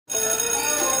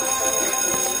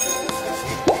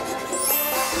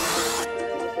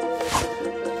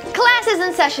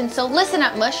in session, so listen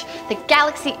up, Mush. The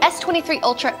Galaxy S23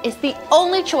 Ultra is the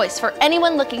only choice for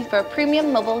anyone looking for a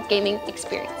premium mobile gaming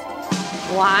experience.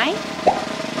 Why?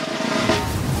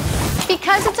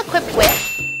 Because it's equipped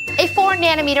with a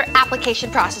 4nm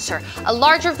application processor, a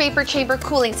larger vapor chamber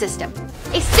cooling system,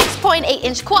 a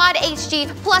 6.8-inch Quad HD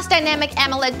plus dynamic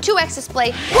AMOLED 2X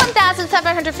display,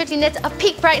 1,750 nits of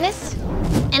peak brightness,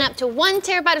 and up to 1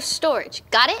 terabyte of storage.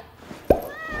 Got it?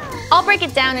 I'll break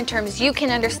it down in terms you can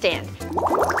understand.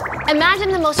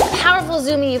 Imagine the most powerful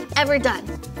zooming you've ever done.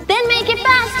 Then make it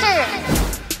faster!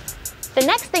 The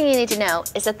next thing you need to know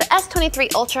is that the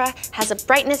S23 Ultra has a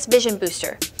brightness vision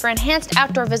booster for enhanced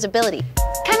outdoor visibility,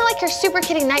 kind of like your Super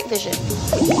Kitty night vision.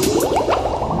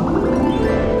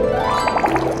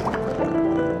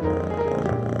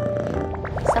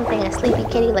 Something a sleepy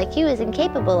kitty like you is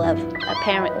incapable of,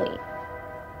 apparently.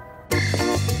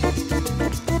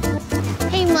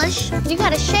 Hey Mush, you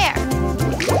gotta share.